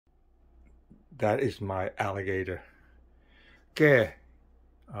that is my alligator. Okay,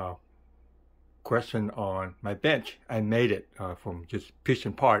 question on my bench. I made it from just piece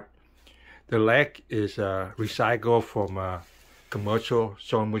and part. The leg is recycled from commercial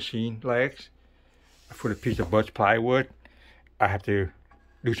sewing machine legs. I put a piece of birch plywood. I have to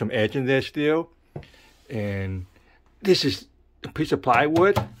do some edging there still. And this is a piece of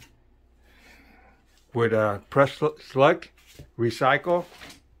plywood with a Presslug recycle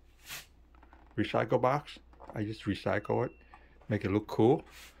box. I just recycle it, make it look cool.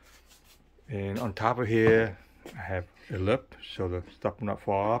 And on top of here, I have a lip so the stuff will not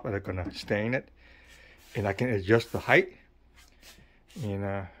fall off, and I'm gonna stain it. And I can adjust the height,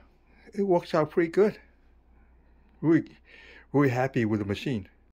 and it works out pretty good. Really happy with the machine.